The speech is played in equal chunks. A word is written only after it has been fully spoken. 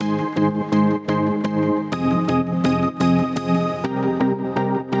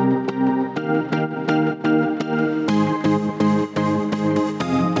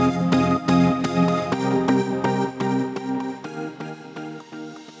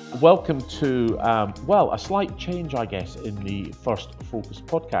Welcome to, a slight change, I guess, in the First Focus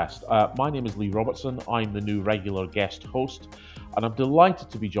podcast. My name is Lee Robertson. I'm the new regular guest host, and I'm delighted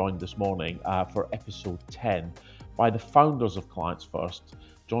to be joined this morning for episode 10 by the founders of Clients First,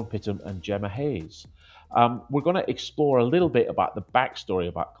 John Pittam and Gemma Hayes. We're going to explore a little bit about the backstory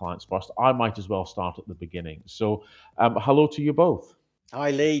about Clients First. I might as well start at the beginning. So, hello to you both.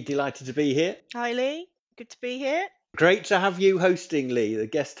 Hi Lee, delighted to be here. Hi Lee, good to be here. Great to have you hosting, Lee, the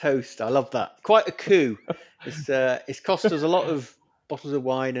guest host. I love that. Quite a coup. It's cost us a lot of bottles of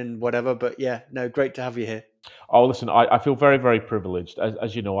wine and whatever, but yeah, no, great to have you here. Oh, listen, I feel very, very privileged.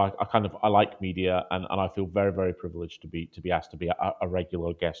 As you know, I like media, and I feel very, very privileged to be asked to be a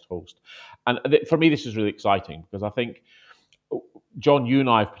regular guest host. And for me, this is really exciting because I think John, you and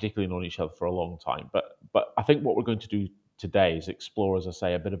I have particularly known each other for a long time, but I think what we're going to do today is explore, as I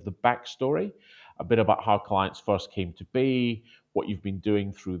say, a bit of the backstory, a bit about how Clients First came to be, what you've been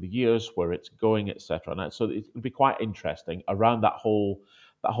doing through the years, where it's going, etc. And so it'll be quite interesting around that whole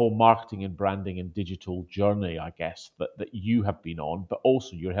marketing and branding and digital journey, I guess, that you have been on, but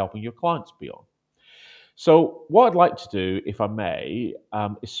also you're helping your clients be on. So what I'd like to do, if I may,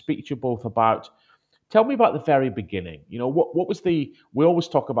 is speak to you both about. Tell me about the very beginning. You know, what was the? We always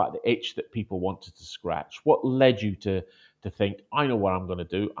talk about the itch that people wanted to scratch. What led you to think, I know what I'm going to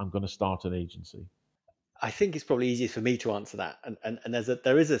do. I'm going to start an agency. I think it's probably easiest for me to answer that. And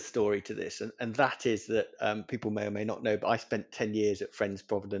there is a story to this, and that is that people may or may not know, but I spent 10 years at Friends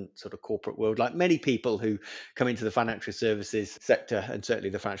Provident, sort of corporate world, like many people who come into the financial services sector and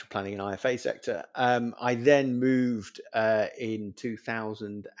certainly the financial planning and IFA sector. I then moved in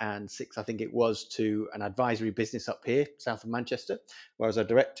 2006, I think it was, to an advisory business up here, south of Manchester, where I was a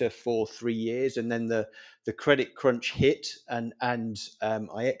director for 3 years. And then the credit crunch hit, and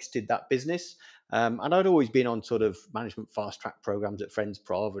I exited that business. And I'd always been on sort of management fast track programs at Friends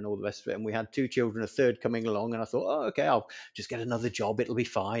Prov and all the rest of it. And we had two children, a third coming along. And I thought, oh, okay, I'll just get another job. It'll be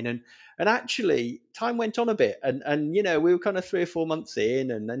fine. And actually, time went on a bit. And we were kind of 3 or 4 months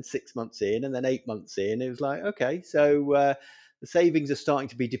in, and then 6 months in, and then 8 months in. It was like, okay, so the savings are starting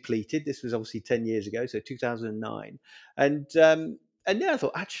to be depleted. This was obviously 10 years ago, so 2009. And then I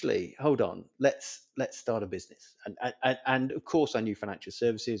thought, actually, hold on, let's start a business. And of course, I knew financial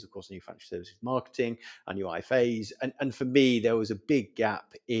services. Of course, I knew financial services marketing. I knew IFAs. And for me, there was a big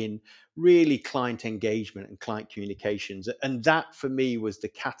gap in really client engagement and client communications. And that for me was the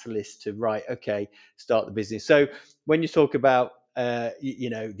catalyst to, right, okay, start the business. So when you talk about the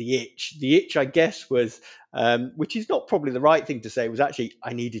itch, I guess, was, which is not probably the right thing to say, was actually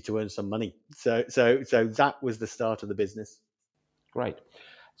I needed to earn some money. So that was the start of the business. Great.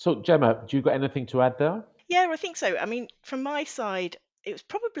 So Gemma, do you got anything to add there? Yeah, I think so. I mean, from my side, it was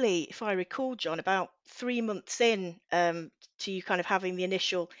probably, if I recall, John, about 3 months in to you kind of having the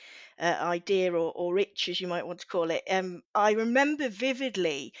initial idea or itch, as you might want to call it. I remember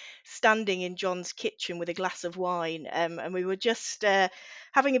vividly standing in John's kitchen with a glass of wine, and we were just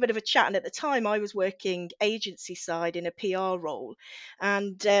having a bit of a chat. And at the time, I was working agency side in a PR role,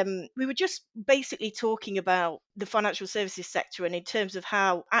 and we were just basically talking about the financial services sector and in terms of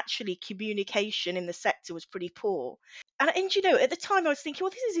how actually communication in the sector was pretty poor. And at the time I was thinking,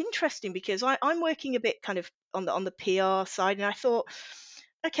 well, this is interesting because I'm working a bit kind of on the PR side, and I thought,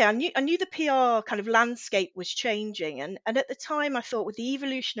 okay, I knew the PR kind of landscape was changing, and at the time I thought with the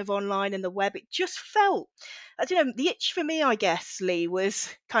evolution of online and the web, it just felt, I don't know, the itch for me, I guess, Lee, was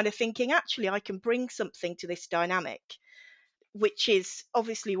kind of thinking actually I can bring something to this dynamic, which is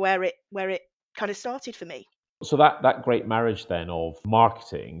obviously where it kind of started for me. So that great marriage then of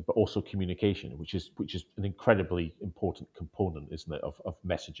marketing, but also communication, which is an incredibly important component, isn't it, of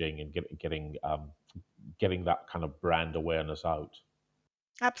messaging and getting that kind of brand awareness out.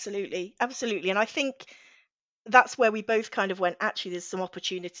 Absolutely, absolutely. And I think that's where we both kind of went, actually, there's some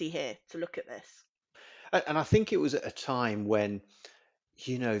opportunity here to look at this. And I think it was at a time when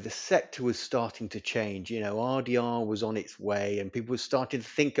the sector was starting to change. RDR was on its way, and people were starting to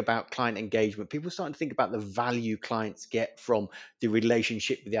think about client engagement. People were starting to think about the value clients get from the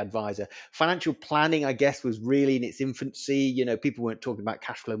relationship with the advisor. Financial planning, I guess, was really in its infancy. People weren't talking about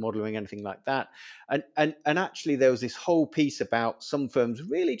cash flow modeling, anything like that. And actually, there was this whole piece about some firms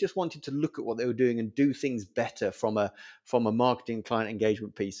really just wanted to look at what they were doing and do things better from a marketing client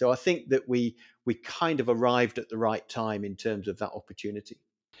engagement piece. So I think that we kind of arrived at the right time in terms of that opportunity.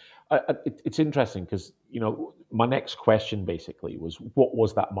 It's interesting because my next question basically was, what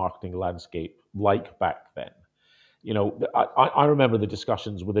was that marketing landscape like back then? I remember the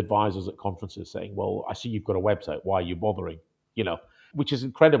discussions with advisors at conferences saying, "Well, I see you've got a website. Why are you bothering?" You know, which is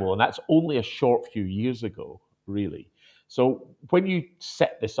incredible, and that's only a short few years ago, really. So when you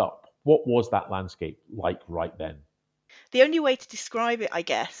set this up, what was that landscape like right then? The only way to describe it, I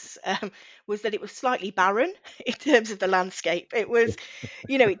guess, was that it was slightly barren in terms of the landscape. It was,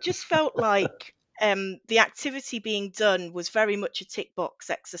 it just felt like the activity being done was very much a tick box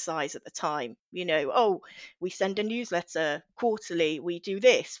exercise at the time. Oh, we send a newsletter quarterly, we do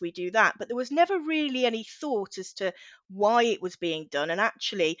this, we do that. But there was never really any thought as to why it was being done and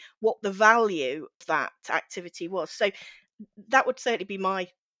actually what the value of that activity was. So that would certainly be my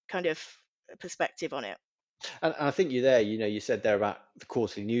kind of perspective on it. And I think you're there. You said there about the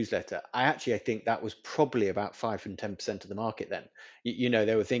quarterly newsletter. I think that was probably about 5 and 10% of the market then.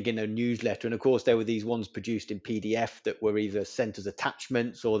 They were thinking a newsletter, and of course there were these ones produced in PDF that were either sent as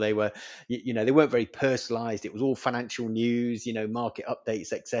attachments, or they were, they weren't very personalized. It was all financial news, market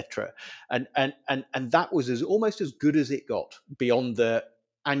updates, etc. And that was as almost as good as it got beyond the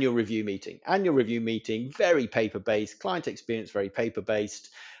annual review meeting. Annual review meeting, very paper based. Client experience, very paper based.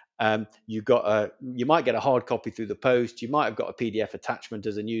 You might get a hard copy through the post. You might have got a PDF attachment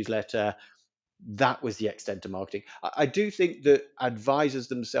as a newsletter. That was the extent of marketing. I do think that advisors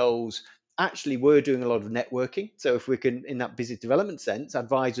themselves actually were doing a lot of networking. So if we can, in that business development sense,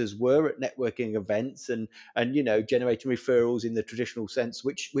 advisors were at networking events and generating referrals in the traditional sense,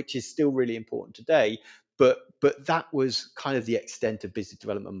 which is still really important today. But that was kind of the extent of business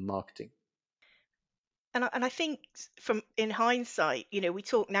development and marketing. And I think from in hindsight, we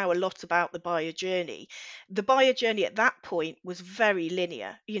talk now a lot about the buyer journey. The buyer journey at that point was very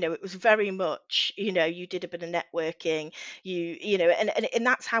linear. It was very much, you did a bit of networking, and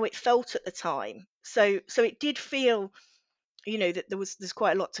that's how it felt at the time. So it did feel, that there's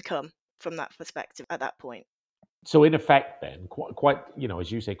quite a lot to come from that perspective at that point. So in effect, then, quite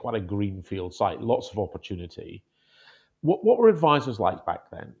as you say, quite a greenfield site, lots of opportunity. What were advisors like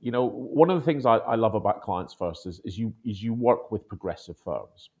back then? One of the things I love about Clients First is you work with progressive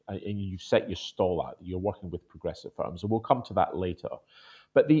firms, and you set your stall out. You're working with progressive firms, and we'll come to that later.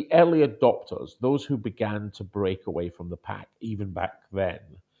 But the early adopters, those who began to break away from the pack, even back then,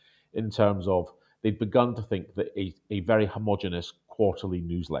 in terms of they'd begun to think that a very homogenous quarterly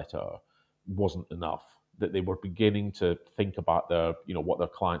newsletter wasn't enough. That they were beginning to think about what their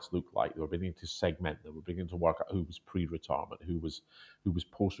clients look like. They were beginning to segment. They were beginning to work out who was pre-retirement, who was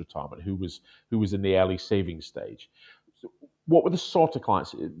post-retirement, who was in the early savings stage. So what were the sort of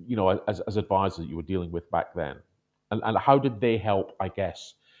clients as advisors that you were dealing with back then, and how did they help? I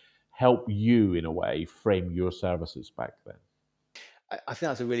guess help you in a way frame your services back then. I think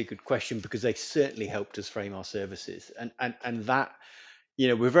that's a really good question because they certainly helped us frame our services, and that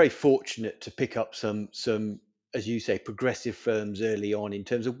we're very fortunate to pick up some, as you say, progressive firms early on in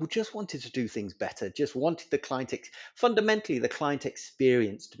terms of we just wanted to do things better, just wanted fundamentally the client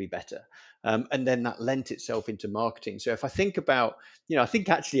experience to be better. And then that lent itself into marketing. So if I think about, I think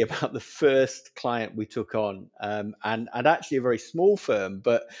actually about the first client we took on, and actually a very small firm,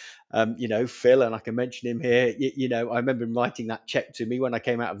 but Phil, and I can mention him here. I remember him writing that check to me when I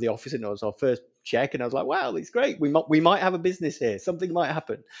came out of the office, and it was our first check, and I was like, wow, it's great. We might have a business here. Something might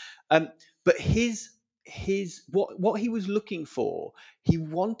happen. But what he was looking for, he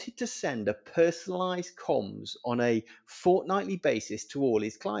wanted to send a personalized comms on a fortnightly basis to all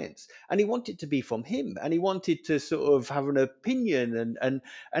his clients, and he wanted to be from him, and he wanted to sort of have an opinion and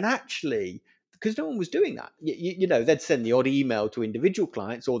actually, because no one was doing that. They'd send the odd email to individual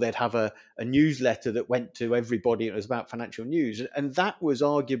clients, or they'd have a newsletter that went to everybody. It was about financial news. And that was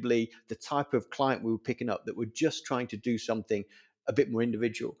arguably the type of client we were picking up that were just trying to do something a bit more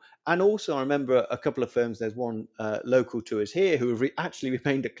individual. And also, I remember a couple of firms, there's one local to us here who have actually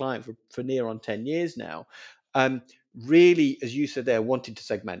remained a client for near on 10 years now. Really, as you said there, wanted to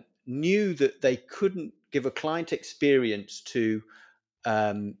segment, knew that they couldn't give a client experience to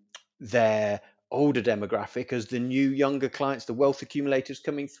their older demographic as the new younger clients, the wealth accumulators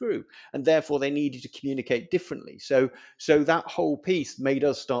coming through, and therefore they needed to communicate differently. So that whole piece made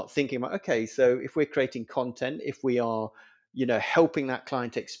us start thinking about, okay, so if we're creating content, if we are helping that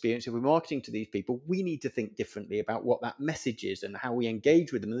client experience, if we're marketing to these people, we need to think differently about what that message is and how we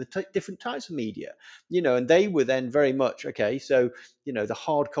engage with them and the different types of media. And they were then very much, okay, so the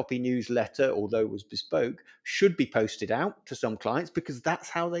hard copy newsletter, although it was bespoke, should be posted out to some clients because that's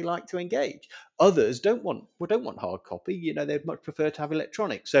how they like to engage. Others don't want hard copy. They'd much prefer to have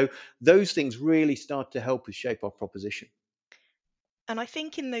electronic. So those things really start to help us shape our proposition. And I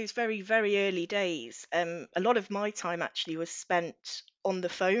think in those very, very early days, a lot of my time actually was spent on the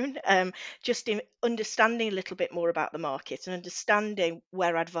phone, just in understanding a little bit more about the market and understanding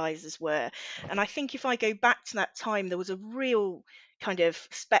where advisors were. And I think if I go back to that time, there was a real kind of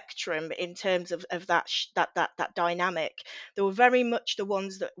spectrum in terms of that dynamic. There were very much the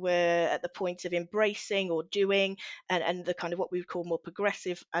ones that were at the point of embracing or doing, and the kind of what we would call more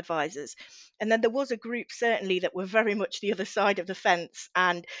progressive advisors. And then there was a group certainly that were very much the other side of the fence.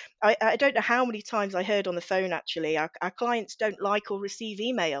 And I don't know how many times I heard on the phone, actually, our clients don't like or receive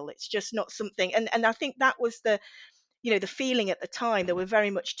email. It's just not something. And I think that was the feeling at the time. There were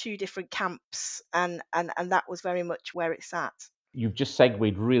very much two different camps, and that was very much where it sat. You've just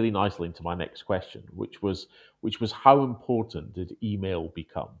segued really nicely into my next question, which was how important did email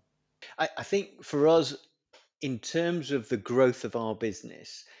become? I think for us, in terms of the growth of our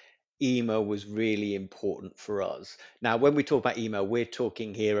business, email was really important for us. Now, when we talk about email, we're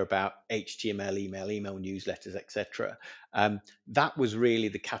talking here about HTML email newsletters, etc. That was really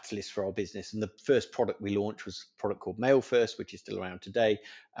the catalyst for our business. And the first product we launched was a product called Mail First, which is still around today.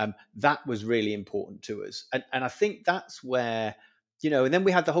 That was really important to us. And I think that's where, and then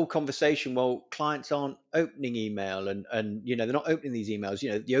we had the whole conversation, well, clients aren't opening email and they're not opening these emails,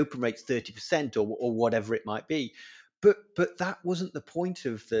 the open rate's 30% or whatever it might be. But that wasn't the point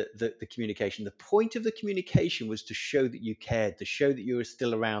of the communication. The point of the communication was to show that you cared, to show that you were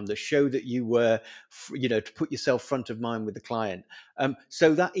still around, to show that you were, to put yourself front of mind with the client.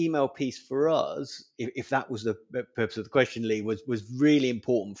 So that email piece for us, if that was the purpose of the question, Lee, was really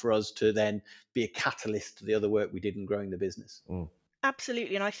important for us to then be a catalyst to the other work we did in growing the business.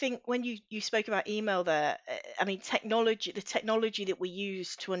 Absolutely. And I think when you spoke about email there, I mean, the technology that we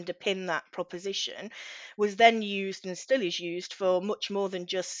used to underpin that proposition was then used and still is used for much more than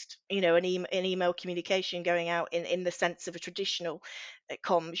just, an email communication going out in the sense of a traditional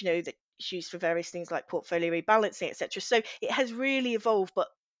comms, that's used for various things like portfolio rebalancing, etc. So it has really evolved, but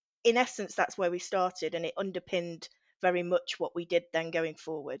in essence, that's where we started, and it underpinned very much what we did then going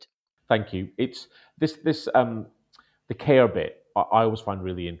forward. Thank you. It's this the care bit. I always find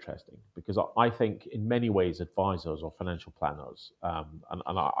really interesting because I think in many ways advisors or financial planners, and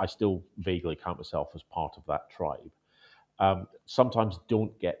I still vaguely count myself as part of that tribe, sometimes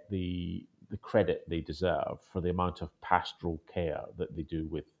don't get the credit they deserve for the amount of pastoral care that they do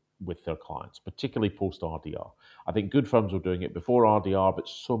with their clients, particularly post RDR. I think good firms were doing it before RDR, but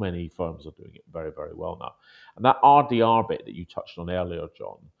so many firms are doing it very, very well now. And that RDR bit that you touched on earlier,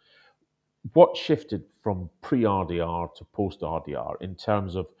 John, what shifted from pre-RDR to post-RDR in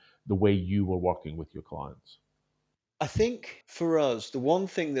terms of the way you were working with your clients? I think for us, the one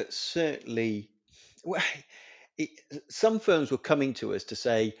thing that certainly, well, it, some firms were coming to us to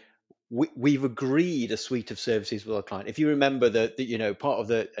say, we've agreed a suite of services with our client. If you remember that, part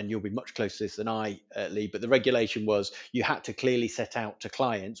of and you'll be much closer to this than I, Lee, but the regulation was you had to clearly set out to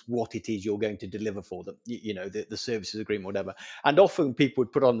clients what it is you're going to deliver for them, the services agreement, whatever. And often people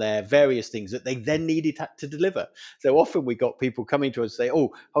would put on there various things that they then needed to deliver. So often we got people coming to us and say,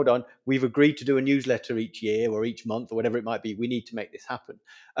 oh, hold on, we've agreed to do a newsletter each year or each month or whatever it might be. We need to make this happen.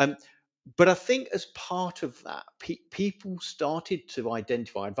 But I think as part of that, people started to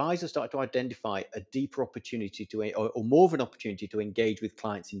identify, advisors started to identify a deeper opportunity or more of an opportunity to engage with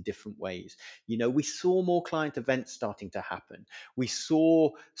clients in different ways. We saw more client events starting to happen. We saw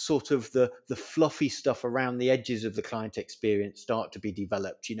sort of the fluffy stuff around the edges of the client experience start to be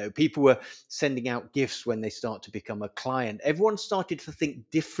developed. People were sending out gifts when they start to become a client. Everyone started to think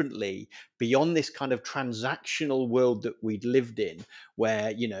differently beyond this kind of transactional world that we'd lived in,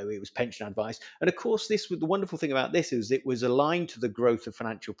 where it was pension advice. And of course, the wonderful thing about this is it was aligned to the growth of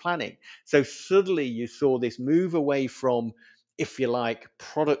financial planning. So suddenly you saw this move away from, if you like,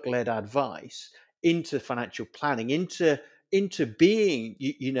 product-led advice into financial planning, into being,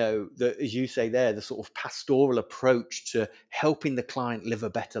 as you say there, the sort of pastoral approach to helping the client live a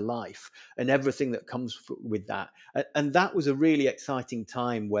better life and everything that comes with that. And that was a really exciting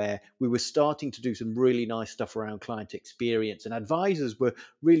time where we were starting to do some really nice stuff around client experience, and advisors were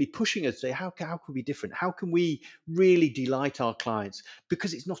really pushing us to say, how can we be different? How can we really delight our clients?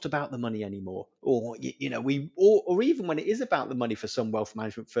 Because it's not about the money anymore. Or, or even when it is about the money for some wealth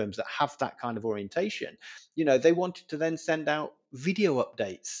management firms that have that kind of orientation, they wanted to then send out video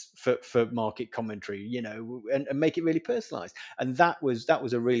updates for market commentary, and make it really personalized. And that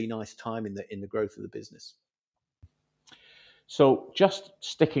was a really nice time in the growth of the business. So just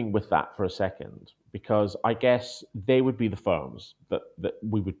sticking with that for a second, because I guess they would be the firms that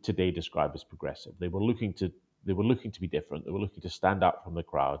we would today describe as progressive. They were looking to be different. They were looking to stand out from the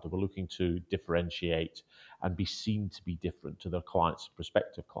crowd. They were looking to differentiate and be seen to be different to their clients,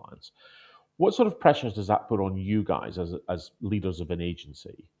 prospective clients. What sort of pressures does that put on you guys as leaders of an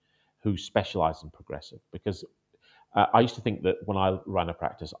agency who specialize in progressive? Because I used to think that when I ran a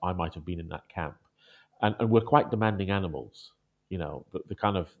practice, I might have been in that camp. And we're quite demanding animals. the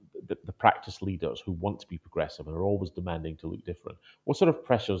kind of the practice leaders who want to be progressive and are always demanding to look different. What sort of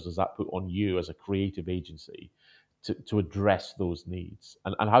pressures does that put on you as a creative agency to address those needs?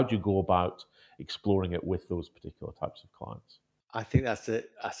 And how do you go about exploring it with those particular types of clients? I think that's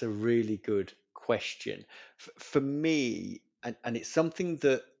a really good question. For me, and it's something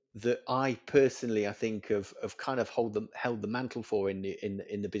that I personally I think of kind of held the mantle for in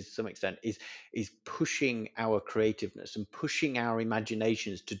the business to some extent is pushing our creativeness and pushing our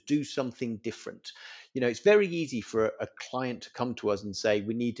imaginations to do something different. It's very easy for a client to come to us and say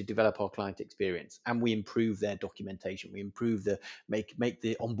we need to develop our client experience, and we improve their documentation, we improve the make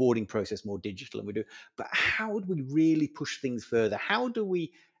the onboarding process more digital, and we do. But how do we really push things further? How do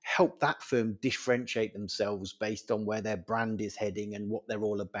we help that firm differentiate themselves based on where their brand is heading and what they're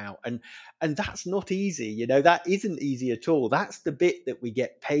all about? And that's not easy. That isn't easy at all. That's the bit that we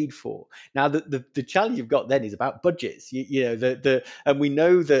get paid for. Now, the challenge you've got then is about budgets. And we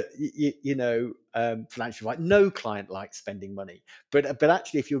know that financial right. No client likes spending money, but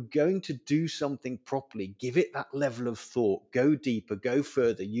actually, if you're going to do something properly, give it that level of thought, go deeper, go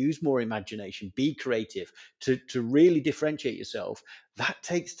further, use more imagination, be creative to really differentiate yourself. That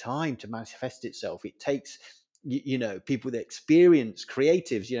takes time to manifest itself. It takes people that experience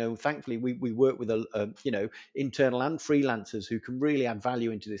creatives. Thankfully we work with internal and freelancers who can really add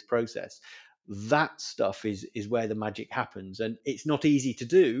value into this process. That stuff is where the magic happens, and it's not easy to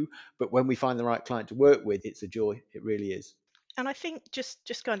do, but when we find the right client to work with, it's a joy. It really is. And I think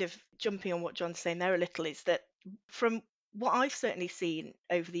just kind of jumping on what John's saying there a little is that from what I've certainly seen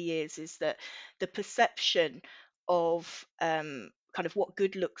over the years is that the perception of kind of what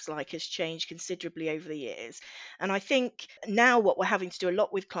good looks like has changed considerably over the years. And I think now what we're having to do a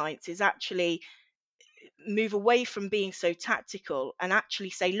lot with clients is actually move away from being so tactical and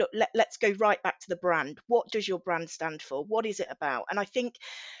actually say, look, let's go right back to the brand. What does your brand stand for? What is it about? And I think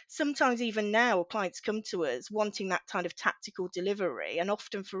sometimes even now clients come to us wanting that kind of tactical delivery, and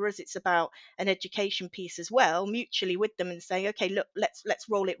often for us it's about an education piece as well, mutually with them, and saying, okay, look, let's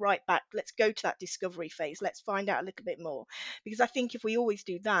roll it right back, let's go to that discovery phase, let's find out a little bit more. Because I think if we always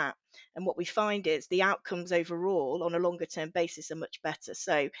do that, and what we find is the outcomes overall on a longer term basis are much better.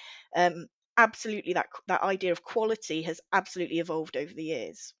 So um, absolutely, that idea of quality has absolutely evolved over the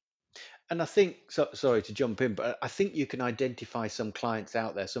years. And I think, so, sorry to jump in, but I think you can identify some clients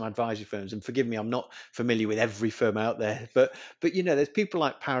out there, some advisory firms. And forgive me, I'm not familiar with every firm out there, but there's people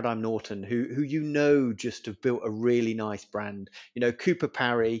like Paradigm Norton who just have built a really nice brand. Cooper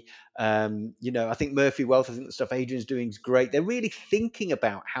Parry, I think Murphy Wealth. I think the stuff Adrian's doing is great. They're really thinking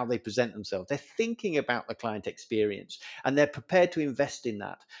about how they present themselves. They're thinking about the client experience, and they're prepared to invest in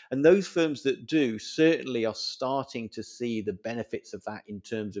that. And those firms that do certainly are starting to see the benefits of that in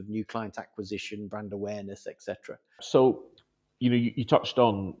terms of new client acquisition, brand awareness, etc. So, you touched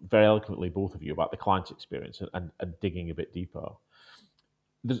on very eloquently, both of you, about the client experience and digging a bit deeper.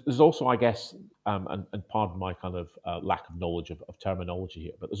 There's also, I guess, and pardon my kind of lack of knowledge of terminology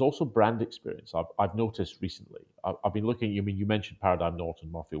here, but there's also brand experience. I've noticed recently. I've been looking. You mentioned Paradigm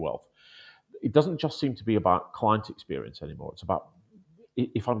Norton, Murphy Wealth. It doesn't just seem to be about client experience anymore. It's about,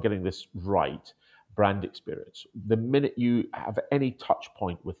 if I'm getting this right, brand experience. The minute you have any touch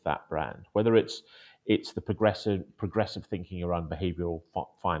point with that brand, whether it's the progressive thinking around behavioral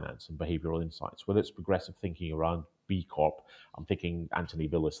finance and behavioral insights, whether it's progressive thinking around B Corp. I'm thinking Anthony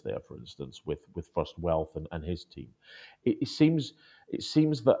Villas there, for instance, with First Wealth and his team. It seems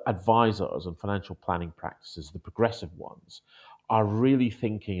that advisors and financial planning practices, the progressive ones, are really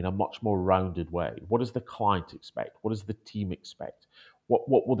thinking in a much more rounded way. What does the client expect? What does the team expect? What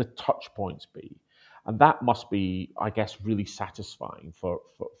will the touch points be? And that must be, I guess, really satisfying for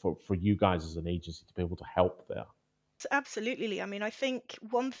you guys as an agency to be able to help there. Absolutely, Lee. I mean, I think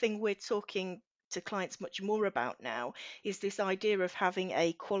one thing we're talking to clients much more about now is this idea of having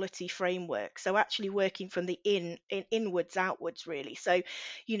a quality framework. So actually working from the inwards outwards, really. So,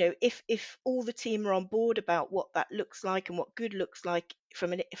 if all the team are on board about what that looks like and what good looks like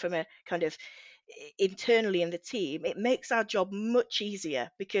from a kind of internally in the team, it makes our job much easier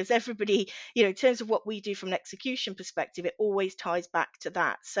because everybody, in terms of what we do from an execution perspective, it always ties back to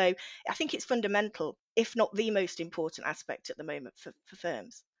that. So I think it's fundamental, if not the most important aspect at the moment for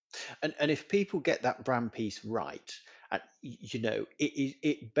firms. And if people get that brand piece right,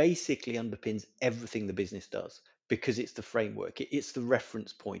 it basically underpins everything the business does, because it's the framework, it's the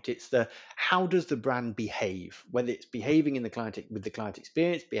reference point, it's the how does the brand behave, whether it's behaving in the client with the client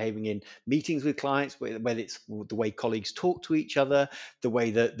experience, behaving in meetings with clients, whether it's the way colleagues talk to each other, the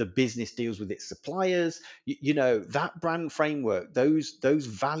way that the business deals with its suppliers. That brand framework, those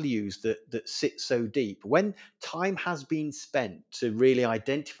values that sit so deep. When time has been spent to really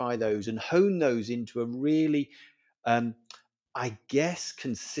identify those and hone those into a really um, I guess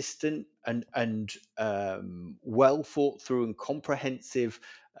consistent and well thought through and comprehensive,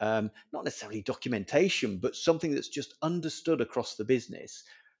 not necessarily documentation, but something that's just understood across the business.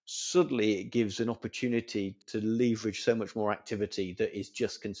 Suddenly, it gives an opportunity to leverage so much more activity that is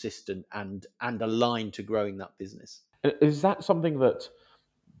just consistent and aligned to growing that business. Is that something that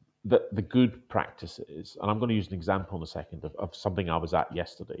the good practices, and I'm going to use an example in a second of something I was at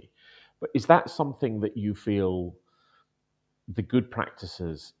yesterday, but is that something that you feel the good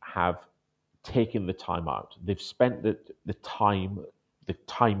practices have taken the time out? They've spent the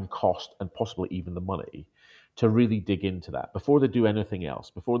time cost, and possibly even the money to really dig into that before they do anything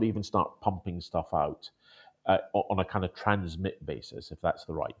else, before they even start pumping stuff out on a kind of transmit basis, if that's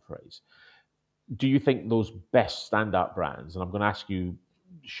the right phrase. Do you think those best standout brands, and I'm going to ask you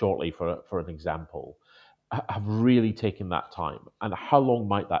shortly for an example, have really taken that time? And how long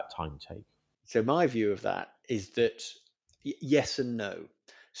might that time take? So my view of that is that yes and no.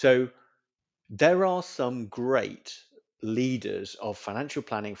 So there are some great leaders of financial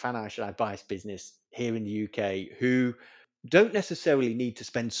planning, financial advice business here in the UK who don't necessarily need to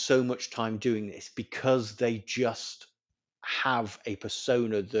spend so much time doing this because they just have a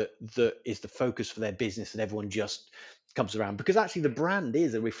persona that is the focus for their business and everyone just comes around, because actually the brand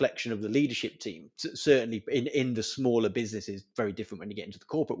is a reflection of the leadership team. Certainly in the smaller businesses, very different when you get into the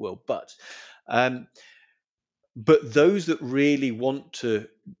corporate world, um, but those that really want to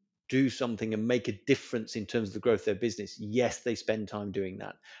do something and make a difference in terms of the growth of their business, yes, they spend time doing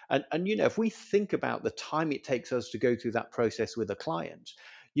that. And if we think about the time it takes us to go through that process with a client,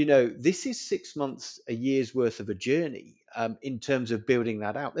 this is 6 months, a year's worth of a journey, in terms of building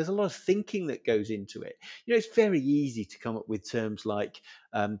that out. There's a lot of thinking that goes into it. It's very easy to come up with terms like,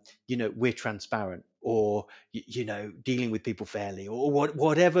 we're transparent, or dealing with people fairly, or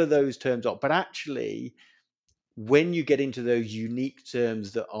whatever those terms are. But actually, when you get into those unique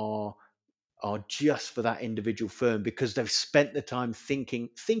terms that are just for that individual firm, because they've spent the time thinking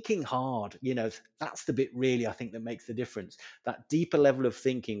hard, that's the bit really I think that makes the difference. That deeper level of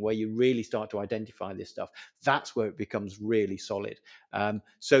thinking where you really start to identify this stuff, that's where it becomes really solid.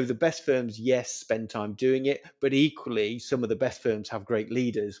 So the best firms, yes, spend time doing it, but equally some of the best firms have great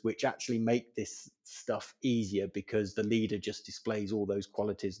leaders which actually make this stuff easier, because the leader just displays all those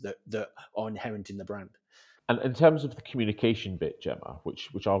qualities that are inherent in the brand. And in terms of the communication bit, Gemma, which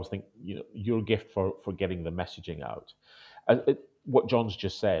I always think, your gift for getting the messaging out, what John's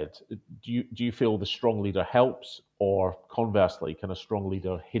just said, do you feel the strong leader helps, or conversely, can a strong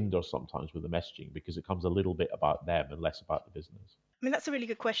leader hinder sometimes with the messaging because it comes a little bit about them and less about the business? I mean, that's a really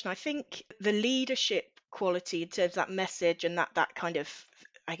good question. I think the leadership quality in terms of that message and that kind of,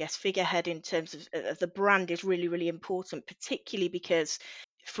 I guess, figurehead in terms of the brand is really, really important, particularly because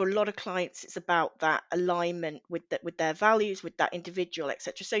for a lot of clients, it's about that alignment with their values, with that individual,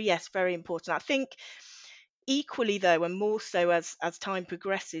 etc. So yes, very important. I think equally though, and more so as time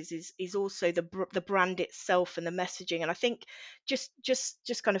progresses, is also the brand itself and the messaging. And I think just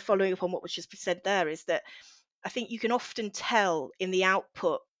kind of following up on what was just said there, is that I think you can often tell in the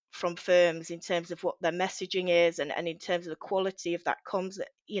output from firms in terms of what their messaging is, and in terms of the quality of that comms, that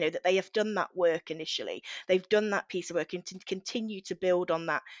that they have done that work initially. They've done that piece of work and to continue to build on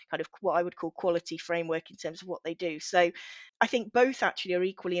that kind of what I would call quality framework in terms of what they do. So I think both actually are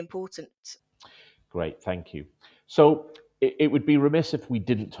equally important. Great, thank you. So it would be remiss if we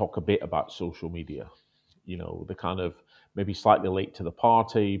didn't talk a bit about social media. The kind of maybe slightly late to the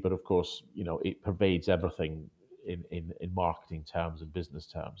party, but of course, it pervades everything in marketing terms and business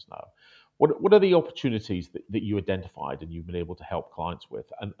terms now. What are the opportunities that you identified and you've been able to help clients with?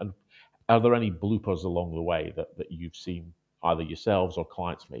 And are there any bloopers along the way that you've seen either yourselves or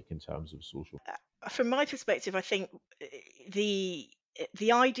clients make in terms of social? From my perspective, I think the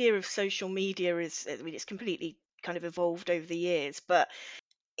the idea of social media is, I mean, it's completely kind of evolved over the years, but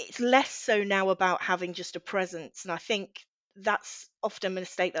it's less so now about having just a presence. And I think that's often a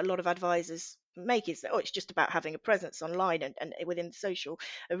mistake that a lot of advisors make, is that, oh, it's just about having a presence online and within the social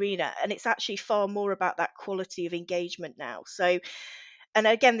arena. And it's actually far more about that quality of engagement now. So, and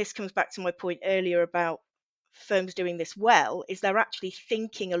again, this comes back to my point earlier about firms doing this well, is they're actually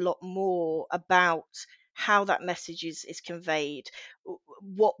thinking a lot more about how that message is conveyed,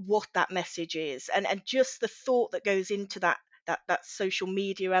 what that message is, and just the thought that goes into that social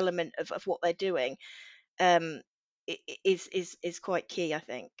media element of what they're doing, um, is quite key, I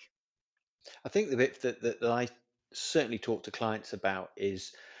think. I think the bit that I certainly talk to clients about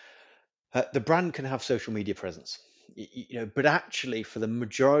is the brand can have social media presence, but actually, for the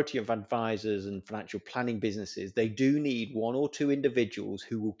majority of advisors and financial planning businesses, they do need one or two individuals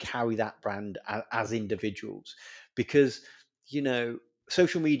who will carry that brand as individuals, because you know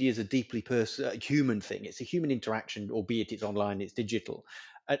social media is a deeply human thing. It's a human interaction, albeit it's online, it's digital.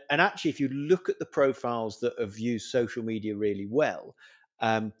 And actually, if you look at the profiles that have used social media really well,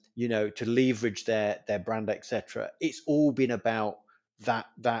 to leverage their brand, etc., it's all been about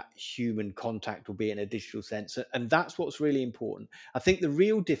that human contact will be in a digital sense, and that's what's really important. I think the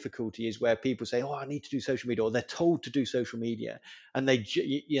real difficulty is where people say, oh, I need to do social media, or they're told to do social media, and they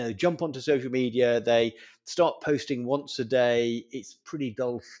jump onto social media, they start posting once a day. It's pretty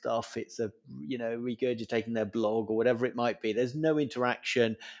dull stuff. It's regurgitating their blog or whatever it might be. There's no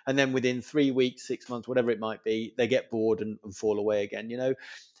interaction, and then within 3 weeks, 6 months, whatever it might be, they get bored and fall away again.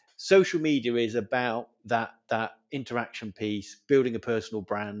 Social media is about that interaction piece, building a personal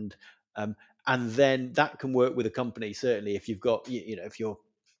brand, and then that can work with a company. Certainly, if you've got if you're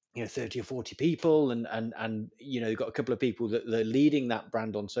 30 or 40 people, and you've got a couple of people that are leading that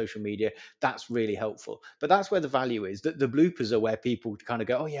brand on social media, that's really helpful. But that's where the value is. The bloopers are where people kind of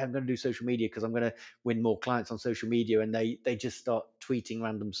go, oh yeah, I'm going to do social media because I'm going to win more clients on social media, and they just start tweeting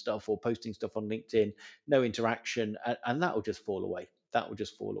random stuff or posting stuff on LinkedIn, no interaction, and that will just fall away. That will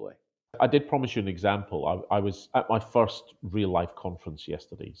just fall away. I did promise you an example. I was at my first real life conference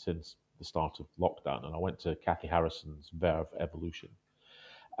yesterday since the start of lockdown, and I went to Kathy Harrison's Verve Evolution,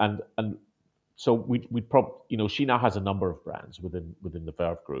 and so she now has a number of brands within the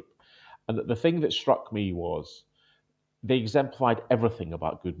Verve group, and the thing that struck me was they exemplified everything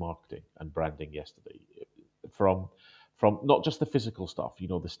about good marketing and branding yesterday, from not just the physical stuff,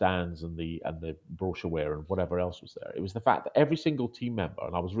 the stands and the brochureware and whatever else was there. It was the fact that every single team member,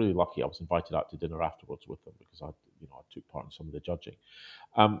 and I was really lucky, I was invited out to dinner afterwards with them because I took part in some of the judging.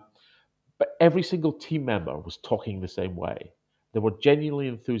 Um, but every single team member was talking the same way. They were genuinely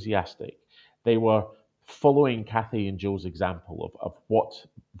enthusiastic. They were following Kathy and Joe's example of what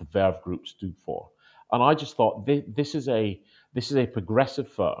the Verve Group stood for. And I just thought this is a progressive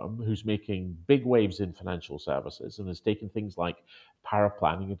firm who's making big waves in financial services and has taken things like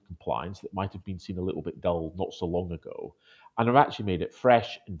paraplanning and compliance that might have been seen a little bit dull not so long ago, and have actually made it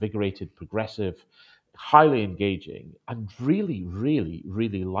fresh, invigorated, progressive, highly engaging, and really, really,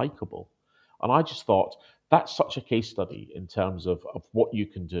 really likable. And I just thought that's such a case study in terms of what you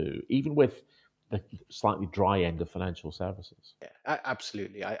can do, even with the slightly dry end of financial services. Yeah,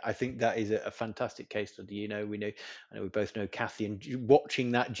 absolutely. I think that is a fantastic case study. I know we both know Kathy, and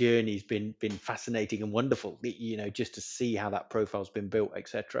watching that journey has been fascinating and wonderful. Just to see how that profile's been built,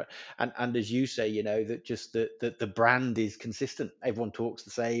 etc. And as you say, that just the brand is consistent. Everyone talks the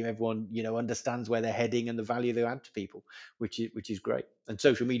same. Everyone understands where they're heading and the value they add to people, which is great. And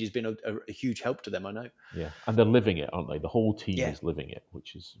social media has been a huge help to them, I know. Yeah, and they're living it, aren't they? The whole team Yeah, is living it,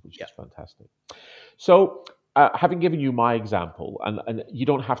 which is yeah. fantastic. So, having given you my example, and you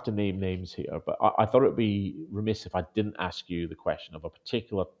don't have to name names here, but I thought it would be remiss if I didn't ask you the question of a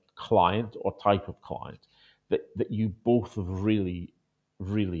particular client or type of client that you both have really,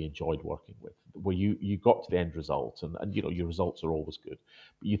 really enjoyed working with, where you got to the end result, and your results are always good,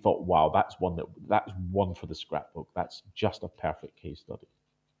 but you thought, wow, that's one for the scrapbook. That's just a perfect case study.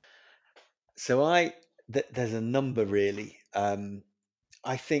 So there's a number really.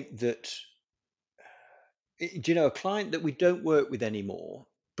 I think that a client that we don't work with anymore,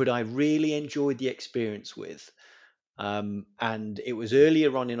 but I really enjoyed the experience with. And it was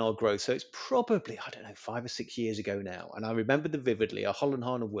earlier on in our growth, so it's probably, I don't know, 5 or 6 years ago now. And I remember them vividly. Are Holland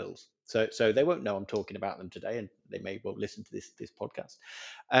Hahn and Wills. So they won't know I'm talking about them today, and they may well listen to this podcast.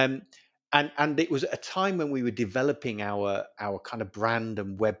 Um, and it was a time when we were developing our kind of brand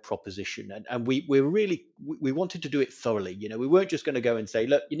and web proposition, and we wanted to do it thoroughly. We weren't just going to go and say,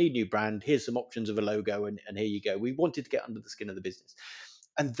 look, you need a new brand, here's some options of a logo, and here you go. We wanted to get under the skin of the business,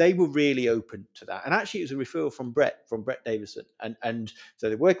 and they were really open to that. And actually, it was a referral from Brett Davison, and so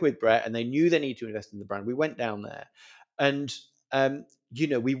they're working with Brett, and they knew they needed to invest in the brand. We went down there, and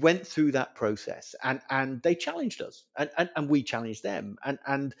we went through that process, and they challenged us, and we challenged them,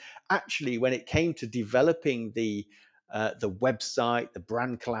 and actually, when it came to developing the website, the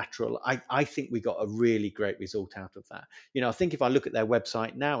brand collateral, I think we got a really great result out of that. I think if I look at their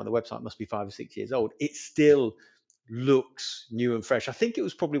website now, and the website must be 5 or 6 years old, it's still looks new and fresh. I think it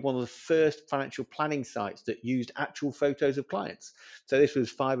was probably one of the first financial planning sites that used actual photos of clients. So this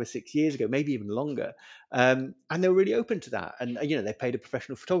was 5 or 6 years ago, maybe even longer. And they were really open to that. And, they paid a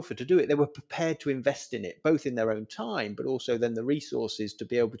professional photographer to do it. They were prepared to invest in it, both in their own time, but also then the resources to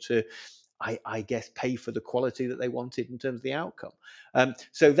be able to, I guess, pay for the quality that they wanted in terms of the outcome.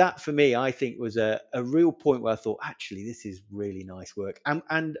 So that for me, I think was a real point where I thought, actually, this is really nice work.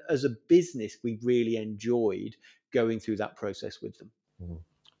 And as a business, we really enjoyed going through that process with them. Mhm.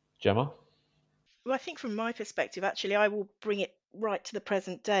 Gemma? Well, I think from my perspective, actually, I will bring it right to the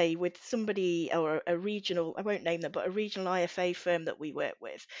present day with somebody or a regional, I won't name them, but a regional IFA firm that we work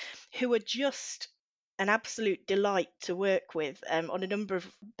with, who are just an absolute delight to work with on a number of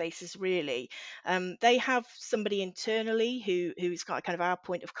bases, really. They have somebody internally who's kind of our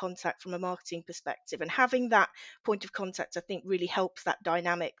point of contact from a marketing perspective, and having that point of contact, I think, really helps that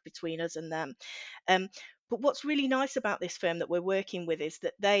dynamic between us and them. Um, but what's really nice about this firm that we're working with is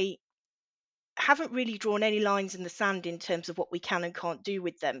that they haven't really drawn any lines in the sand in terms of what we can and can't do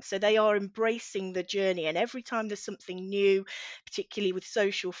with them. So they are embracing the journey. And every time there's something new, particularly with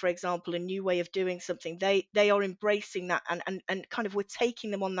social, for example, a new way of doing something, they are embracing that, and kind of we're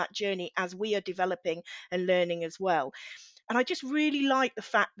taking them on that journey as we are developing and learning as well. And I just really like the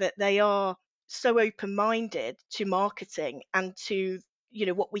fact that they are so open-minded to marketing and to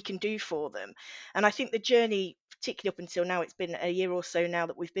what we can do for them. And I think the journey, particularly up until now, it's been a year or so now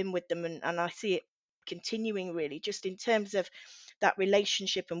that we've been with them, and I see it continuing, really, just in terms of that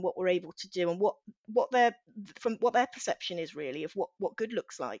relationship and what we're able to do, and what their perception is, really, of what good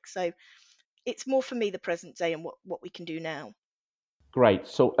looks like. So it's more for me the present day and what we can do now. Great.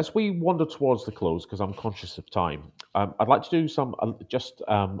 So as we wander towards the close, because I'm conscious of time, I'd like to do some. I'm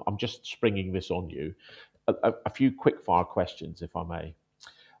just springing this on you. A few quick fire questions, if I may,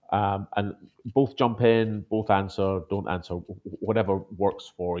 and both jump in, both answer, don't answer, whatever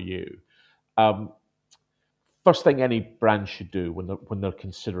works for you. Um, First thing any brand should do when they're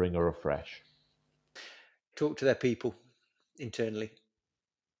considering a refresh. Talk to their people internally,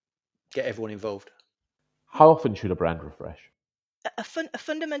 get everyone involved. How often should a brand refresh? A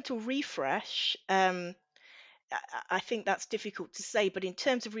fundamental refresh. I think that's difficult to say, but in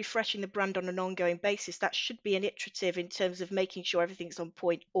terms of refreshing the brand on an ongoing basis, that should be an iterative in terms of making sure everything's on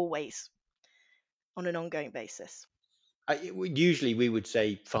point always on an ongoing basis. Usually we would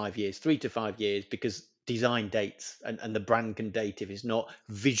say 5 years, 3 to 5 years, because design dates and the brand can date if it's not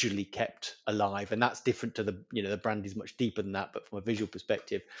visually kept alive. And that's different to the brand is much deeper than that. But from a visual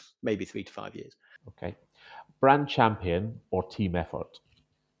perspective, maybe 3 to 5 years. Okay. Brand champion or team effort?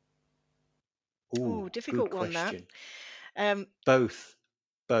 Oh, Oh, good difficult one that. question. Um, Both.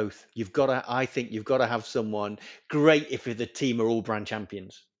 Both. I think you've got to have someone great if the team are all brand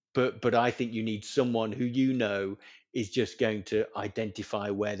champions. But I think you need someone who is just going to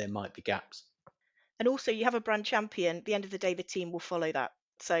identify where there might be gaps. and also, you have a brand champion. At the end of the day, the team will follow that.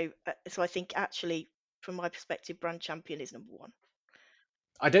 So I think actually, from my perspective, brand champion is number one.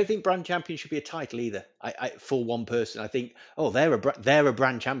 I don't think brand champion should be a title either. For one person, I think, oh, they're a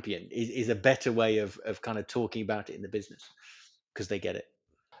brand champion is a better way of kind of talking about it in the business because they get it.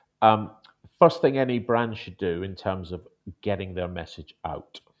 Um, First thing any brand should do in terms of getting their message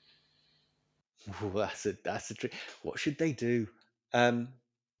out. Ooh, that's a trick. What should they do? Um,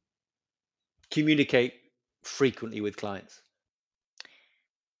 Communicate frequently with clients.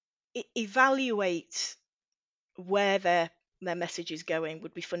 Evaluate where their message is going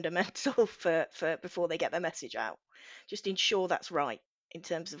would be fundamental for before they get their message out. Just ensure that's right in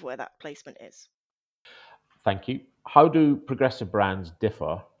terms of where that placement is. Thank you. How do progressive brands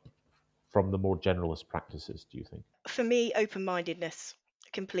differ from the more generalist practices, do you think? For me, open-mindedness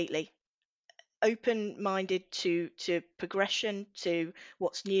completely. Open-minded to progression, to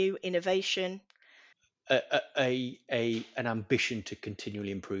what's new, innovation. An ambition to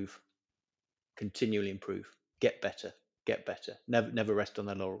continually improve, get better. Never rest on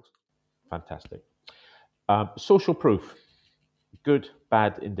their laurels. Fantastic. Social proof, good,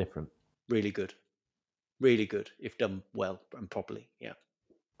 bad, indifferent. Really good, really good if done well and properly. Yeah.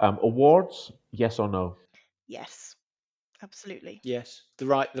 Awards, yes or no? Yes, absolutely. Yes, the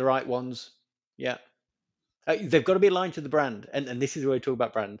right ones. Yeah. They've got to be aligned to the brand, and this is where I talk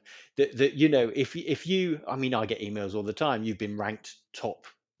about brand. That if you, I mean, I get emails all the time. You've been ranked top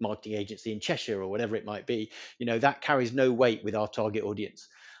marketing agency in Cheshire or whatever it might be. That carries no weight with our target audience.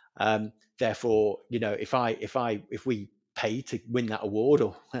 Therefore, if we pay to win that award,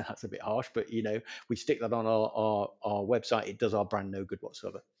 or that's a bit harsh, but we stick that on our website, it does our brand no good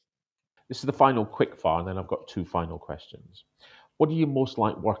whatsoever. This is the final quick fire, and then I've got two final questions. What do you most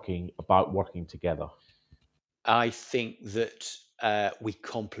like working together? I think that we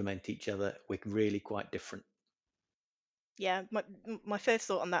complement each other. We're really quite different. Yeah, my first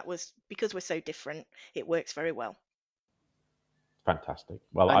thought on that was because we're so different, it works very well. Fantastic.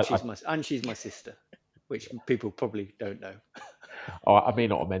 Well, And she's my sister, which people probably don't know. I may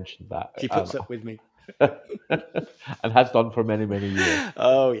not have mentioned that, She puts up with me. and has done for many, many years.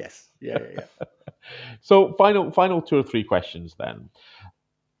 Oh yes, yeah. So, final two or three questions then.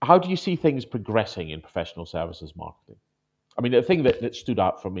 How do you see things progressing in professional services marketing? I mean, the thing that stood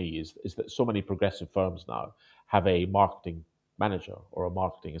out for me is that so many progressive firms now have a marketing manager or a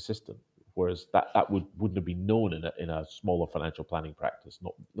marketing assistant, whereas that wouldn't have been known in a smaller financial planning practice,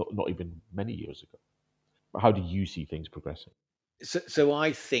 not even many years ago. How do you see things progressing? So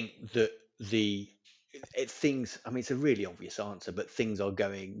I think that things. I mean, it's a really obvious answer, but things are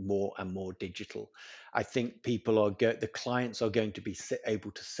going more and more digital. I think the clients are going to be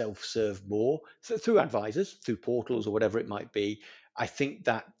able to self-serve more, so through advisors, through portals, or whatever it might be. I think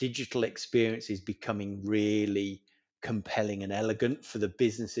that digital experience is becoming really compelling and elegant for the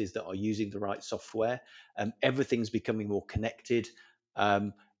businesses that are using the right software. Everything's becoming more connected,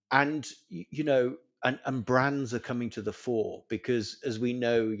 um, and and brands are coming to the fore because, as we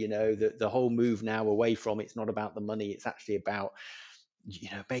know, the whole move now away from, it's not about the money, it's actually about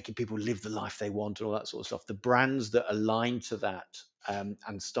making people live the life they want and all that sort of stuff. The brands that align to that,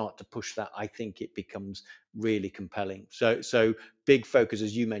 and start to push that, I think it becomes really compelling. So big focus,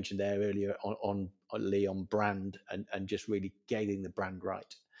 as you mentioned there earlier, on Lee, on brand, and just really getting the brand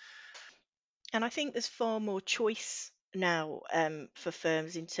right. And I think there's far more choice now, for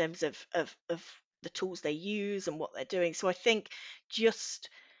firms in terms of the tools they use and what they're doing. So I think just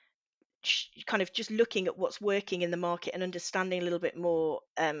kind of just looking at what's working in the market and understanding a little bit more,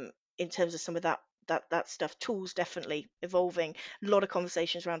 in terms of some of that stuff. Tools definitely evolving. A lot of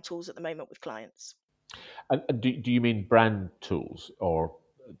conversations around tools at the moment with clients. And do you mean brand tools or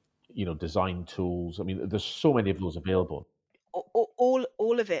design tools? I mean, there's so many of those available. All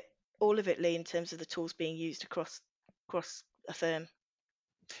of it, Lee, in terms of the tools being used across a firm.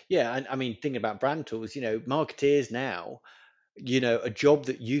 Yeah, and I mean, thinking about brand tools, marketeers now, a job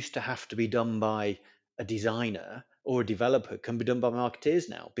that used to have to be done by a designer or a developer can be done by marketeers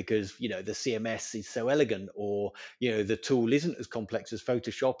now because the CMS is so elegant, or the tool isn't as complex as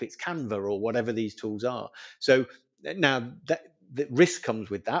Photoshop, it's Canva or whatever these tools are. So now that the risk comes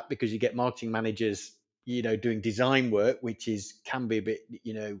with that, because you get marketing managers doing design work, which is can be a bit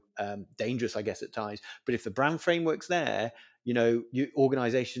dangerous, I guess, at times. But if the brand framework's there,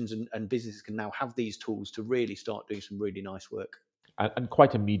 organizations and businesses can now have these tools to really start doing some really nice work. And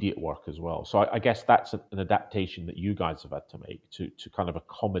quite immediate work as well. So I guess that's an adaptation that you guys have had to make to kind of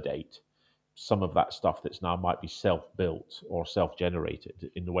accommodate some of that stuff that's now might be self-built or self-generated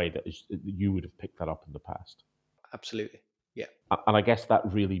in the way that you would have picked that up in the past. Absolutely. Yeah. And I guess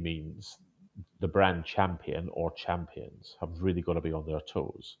that really means the brand champion or champions have really got to be on their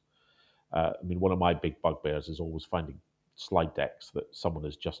toes. I mean, one of my big bugbears is always finding slide decks that someone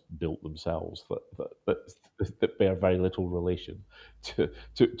has just built themselves that bear very little relation to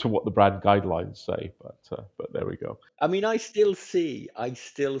what the brand guidelines say. But there we go. I mean, I still see,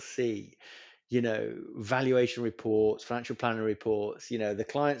 valuation reports, financial planning reports. The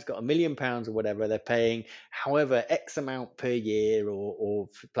client's got £1 million or whatever, they're paying however X amount per year, or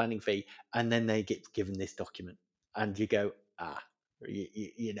planning fee, and then they get given this document, and you go,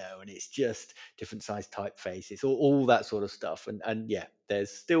 and it's just different size typeface, it's all that sort of stuff, and yeah,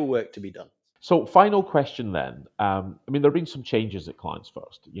 there's still work to be done. So, final question then. I mean, there have been some changes at Clients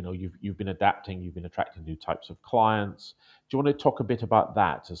First. You've been adapting, you've been attracting new types of clients. Do you want to talk a bit about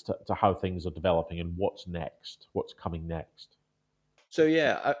that as to how things are developing and what's next, what's coming next? So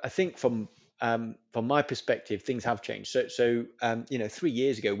yeah, I think from my perspective, things have changed. So 3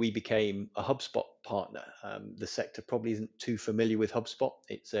 years ago we became a HubSpot partner. The sector probably isn't too familiar with HubSpot.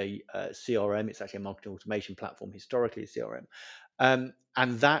 It's a CRM. It's actually a marketing automation platform. Historically, a CRM.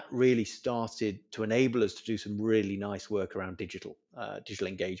 And that really started to enable us to do some really nice work around digital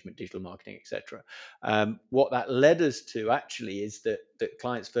engagement, digital marketing, etc. What that led us to actually is that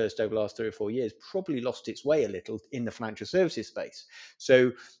Clients First over the last 3 or 4 years probably lost its way a little in the financial services space.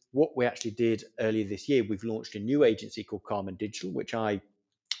 So what we actually did earlier this year, we've launched a new agency called Carmen Digital, which I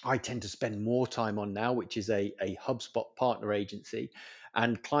tend to spend more time on now, which is a HubSpot partner agency.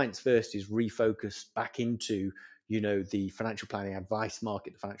 And Clients First is refocused back into the financial planning advice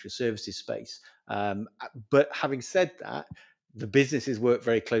market, the financial services space. But having said that, the businesses work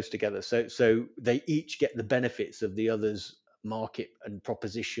very close together, so they each get the benefits of the others' market and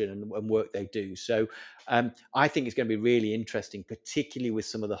proposition and work they do. So I think it's going to be really interesting, particularly with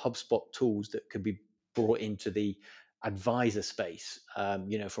some of the HubSpot tools that could be brought into the advisor space,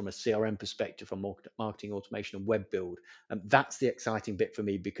 from a CRM perspective, from marketing automation and web build. And that's the exciting bit for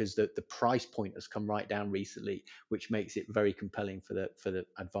me, because the price point has come right down recently, which makes it very compelling for the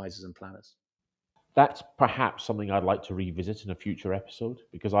advisors and planners. That's perhaps something I'd like to revisit in a future episode,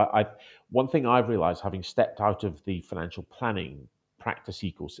 because I one thing I've realized, having stepped out of the financial planning practice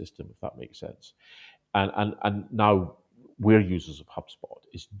ecosystem, if that makes sense, and now we're users of HubSpot,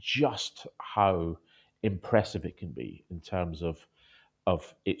 is just how impressive it can be in terms of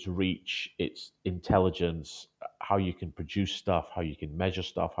its reach, its intelligence, how you can produce stuff, how you can measure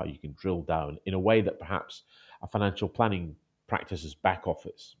stuff, how you can drill down in a way that perhaps a financial planning practice's back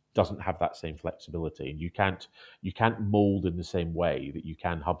office doesn't have that same flexibility, and you can't mold in the same way that you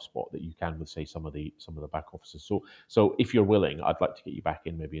can HubSpot, that you can with, say, some of the back offices. So if you're willing, I'd like to get you back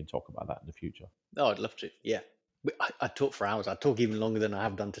in maybe and talk about that in the future. Oh, I'd love to. Yeah. I'd talk for hours. I'd talk even longer than I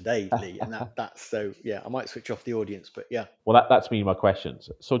have done today, Lee. And that's so, yeah, I might switch off the audience, but yeah. Well, that's me, my questions.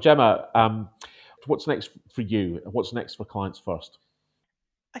 So Gemma, what's next for you? What's next for Clients First?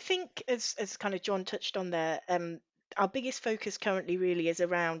 I think, as kind of John touched on there, our biggest focus currently really is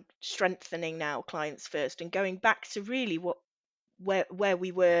around strengthening now Clients First and going back to really where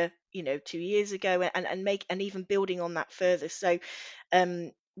we were, 2 years ago, and even building on that further. So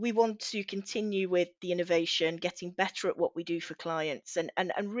we want to continue with the innovation, getting better at what we do for clients, and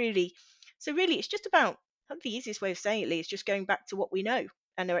really, so really it's just about, the easiest way of saying it, Lee, is just going back to what we know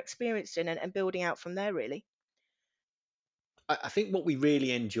and are experienced in, and building out from there, really. I think what we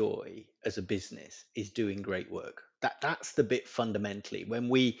really enjoy as a business is doing great work. That's the bit fundamentally. When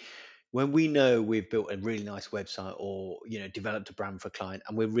we know we've built a really nice website, or developed a brand for a client,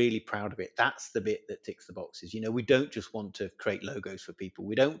 and we're really proud of it, that's the bit that ticks the boxes. We don't just want to create logos for people.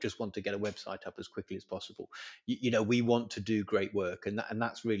 We don't just want to get a website up as quickly as possible. We want to do great work, and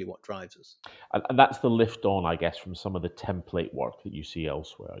that's really what drives us. And that's the lift on, I guess, from some of the template work that you see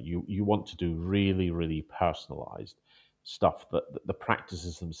elsewhere. You want to do really, really personalized stuff that the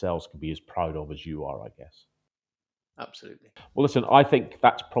practices themselves can be as proud of as you are, I guess. Absolutely. Well, listen, I think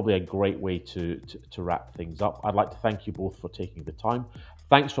that's probably a great way to wrap things up. I'd like to thank you both for taking the time.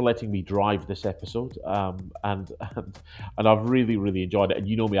 Thanks for letting me drive this episode, and I've really, really enjoyed it. And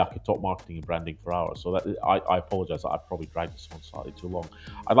you know me, I could talk marketing and branding for hours, so that I apologise that I've probably dragged this on slightly too long.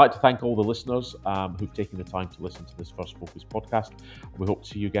 I'd like to thank all the listeners who've taken the time to listen to this First Focus podcast. We hope to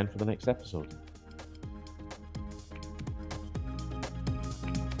see you again for the next episode.